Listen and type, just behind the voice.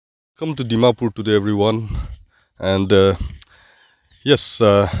Welcome to Dimapur today, everyone. And yes,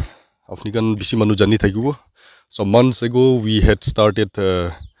 Afnikan bisi manu jani thakibo. So months ago, we had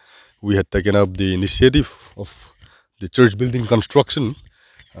taken up the initiative of the church building construction.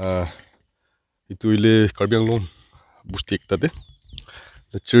 Ituile Karbi Anglong busti ekta de.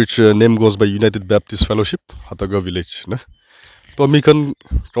 The church name goes by United Baptist Fellowship, Hataga village. Na. So amikan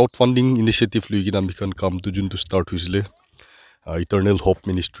crowdfunding initiative luigina amikan come to June to start huisile. Eternal Hope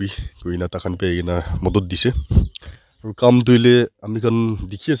Ministry kuina takan pe ina modot dise aru kam tuile amikan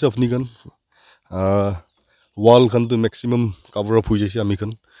dikhi ase apni kan wall kan tu maximum cover up hui jaise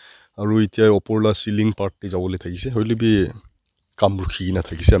amikan aru itia oporla ceiling part te jawole thagise hoile bi kam rukhi na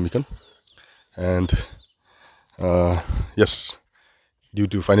thagise amikan and yes, due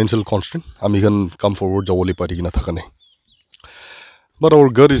to financial constraint amikan come forward jawole pari kina thakane. But our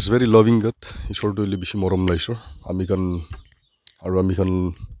God is very loving God. Ishor toile bishi morom laisor amikan aru amikan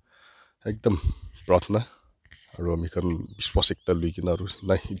ekdam prathna aru amikan biswas ekta luikina aru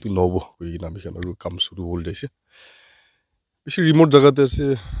nai itu nobo kuina amikan aru kam suru hol jaise bishi remote jaga te ase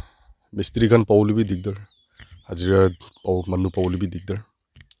mistri kan pauli bi digdar hajira manu pauli bi digdar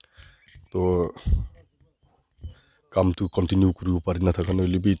to kam to continue kuru parina thakana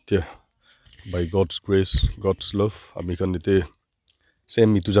libi itya by God's grace, God's love amikan ite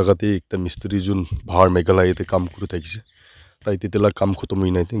same itu jaga te ekta mistri jun bahar meghalaya te kam kuru thakise তাই তেলা কাম খতম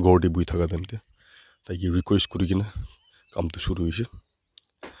হই নাই গড় দি বুই থাকা তেমতে তাই কি রিকোয়েস্ট করি কিনা কাম তো শুরু হইছে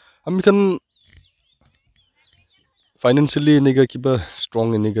আমি খান ফাইনান্সিয়ালি এনেকা কিবা স্ট্রং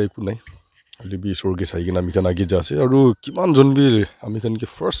এনেকা একু নাই লিবি সরগে চাই কিনা আমি খান আগে যা আছে আৰু কিমান জন বি আমি খান কি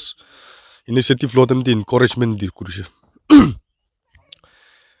ফাৰ্স্ট ইনিশিয়েটিভ ল তেমতে এনকাৰেজমেন্ট দি কৰিছে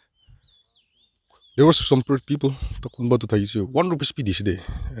there was some people to kunba to thaise 1 rupees pi dise de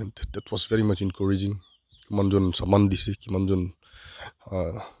and that was very much encouraging কিমানজন সামান দিছে কিমানজন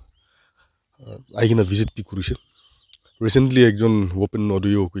আইকিনা ভিজিট পি কৰিছে ৰিসেন্টলি একজন ওপেন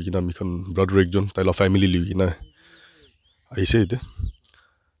অডিও কইকিনা মিখন ব্রাদার একজন তাইলা ফ্যামিলি লিকিনা আইছে ইতে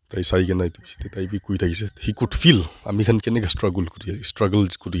তাই সাইগেনা ইতে তাই বি কই থাকিছে হি কুড ফিল আমিখান কেনে স্ট্রাগল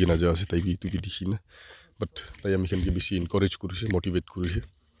করি কিনা যা আছে তাই বি তুই দেখিনা বাট তাই আমিখান কে বেশি এনকারেজ কৰিছে মোটিভেট কৰিছে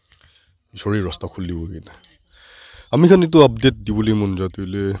শরীর রাস্তা খুলিব কিনা amikan itu update dibuli mun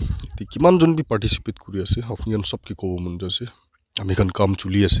jatuile ti kiman jon bi participate kuri ase apnian sab ki kobo mun jase amikan kam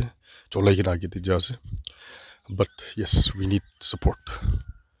chuli ase cholai kina age te ja ase but yes, we need support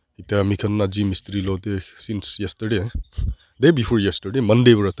ita amikan aji mistri lote since yesterday day before yesterday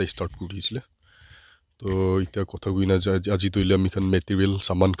Monday bora ta start kuri isle to ita kotha guina aji toile amikan material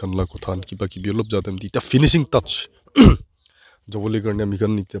saman kan la kothan kiba ki develop jatam ita finishing touch jobole karne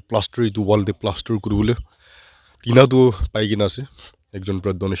amikan ita plaster itu wall de plaster kurule tina to paigina ase ekjon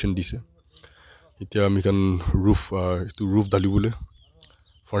pra donation dise itia amikan roof to roof dalibule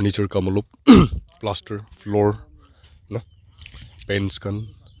furniture kamolop plaster floor na paints kan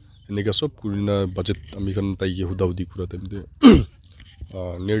enega sob kurina budget amikan taige hudaudi kura temde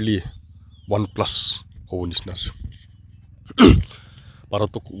nearly 1+ honis nas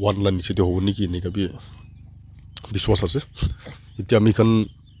paratok 1 lan niche de honi ki enega bi biswas ase itia amikan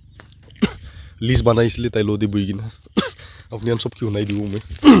list बनाइसले ताइ लोदे बुइगिना अपनियान सब क्यों नाइ दिउ मे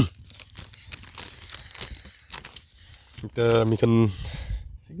त मिकन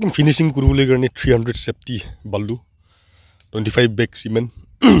एकदम finishing कुरुले गर्ने 370 बल्लु 25 bag cement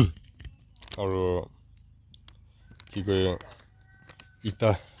और की गयो इता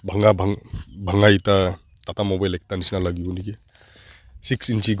भंगा इता टाटा मोबाइल एकता निसना लागियो निके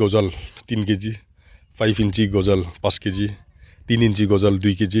 6 इंची गजल 3 केजी 5 इंची गजल 5 केजी 3 इंची गजल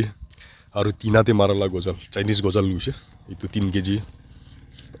 2 केजी আৰু তিনাতে মারালা গজাল চাইনিজ গজাল গৈছে ইটো 3 কেজি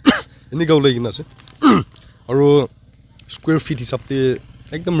এনে গাউলাই কিনা আছে আৰু স্কয়াৰ ফিট হিসাবতে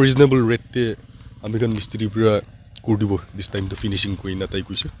একদম ৰিজনেবল ৰেট তে আমিখান মিস্ত্ৰি পুৰা কৰি দিব দিস টাইম তো ফিনিশিং কইনা তাই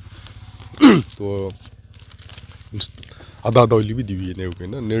কইছে তো আধা লিবি দিবি এনে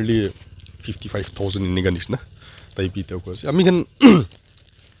কইনা নিয়ারলি 55000 এনে গানিস না তাই পিতে কইছে আমিখান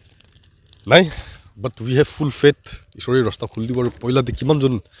নাই বাট উই হ্যাভ ফুল ফেথ ঈশ্বরে রাস্তা খুলি দিব পয়লা দে কিমান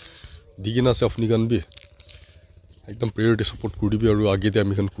জন দিগিনা আছে আপনি গান বি একদম প্রেয়ারতে সাপোর্ট কৰি দিবি আৰু আগেতে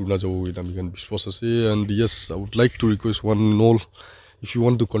আমিখান কুৰনা যাব আমিখান বিশ্বাস আছে and yes I would like to request one all if U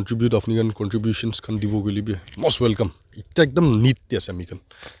want to contribute আপনি গান কন্ট্রিবিউশনস খান দিব গলিবি মোস্ট ওয়েলকাম ইটা একদম নিট আছে আমিখান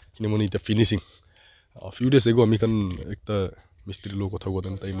কিনে মানে ইটা ফিনিশিং ফিউ ডেজ এগো আমিখান একটা মিস্ত্রি লোক কথা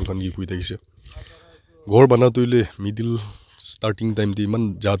গদন তাই মুখান কি কই থাকিছে ঘর বানা তইলে মিডল স্টার্টিং টাইম দি মান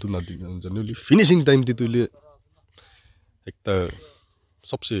জাতু না দি জানিলি ফিনিশিং টাইম দি তইলে একটা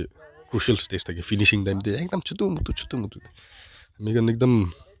सबसे crucial stage থাকে ফিনিশিং টাইম দে একদম ছোট মতো আমি গান একদম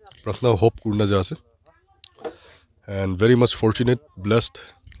प्रार्थना hope kurna ja ase and very much fortunate blessed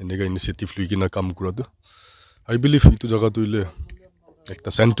এনেকা ইনিচিয়েটিভ লৈ কিনা কাম কৰাটো আই বিলিভ এইটো জেগাটো ইলে একটা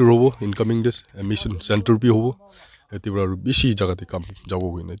চেণ্টাৰ হ'ব incoming days emission centre B হ'ব এতিয়া আৰু বেছি জেগাতে কাম যাব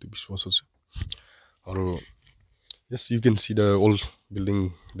গৈ নাই এইটো বিশ্বাস আছে আৰু yes you can see the old building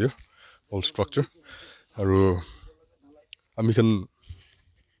there old structure আৰু আমি খান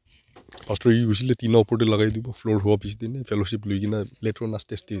পাষ্টৰ ই গৈছিলে তিনা ওপৰতে লগাই দিব ফ্লোৰ হোৱা পিছ দিনে ফেলোশ্বিপ লৈ কিনা লেটাৰ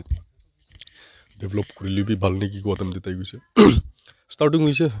নাস্তে আস্তে ডেভেলপ কৰি লবি ভাল নেকি কোৱা টাইম তাই গৈছে ষ্টাৰ্টিং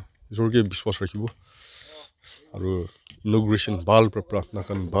হৈছে ঈশ্বৰকে বিশ্বাস ৰাখিব আৰু ইনগ্ৰেশ্যন ভাল প্ৰাৰ্থনা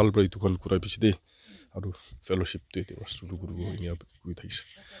খান ভাল এইটোখন কৰাই পিছে দেই আৰু ফেলোশ্বিপটো এতিয়া বস্তুটো কৰিব এনেই কৰি থাকিছে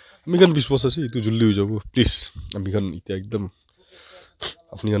আমি খান বিশ্বাস আছে এইটো জলদি হৈ যাব প্লিজ আমি খান এতিয়া একদম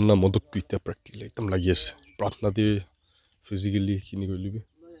আপুনি খান না মদতটো এতিয়া প্ৰেক্টিকেলি একদম লাগি আছে প্ৰাৰ্থনাতে ফিজিকেলি খিনি কৰি লবি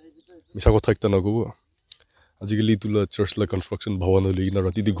মিছা কথা একটা নক'ব আজিকালি তোলা চাৰ্চলা কনষ্ট্ৰাকশ্যন ভৱন লৈ কিনে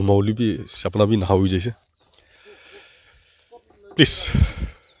ৰাতিতে ঘুমাওলিবি চাপনা বি নাহা হৈ যাইছে প্লিজ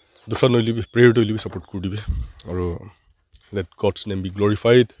দুসৰা নলিবি প্ৰেয়াৰ তলিবি ছাপোৰ্ট কৰি দিবি আৰু late God's name B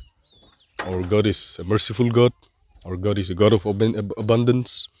গ্লৰিফাইড our God is a merciful God our God is a God of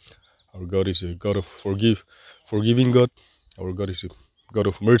abundance our God is a God of forgiving God our God is a God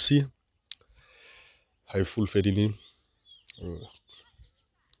of mercy I have full faith in him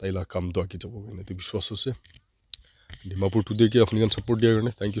তাইলা কামটো আঁকি যাব এইটো বিশ্বাস আছে Dimapur today কি আপুনি support দিয়াৰ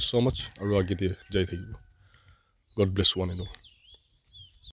কাৰণে থেংক ইউ ছ' মাছ আৰু আগেতে যাই থাকিব god bless one and all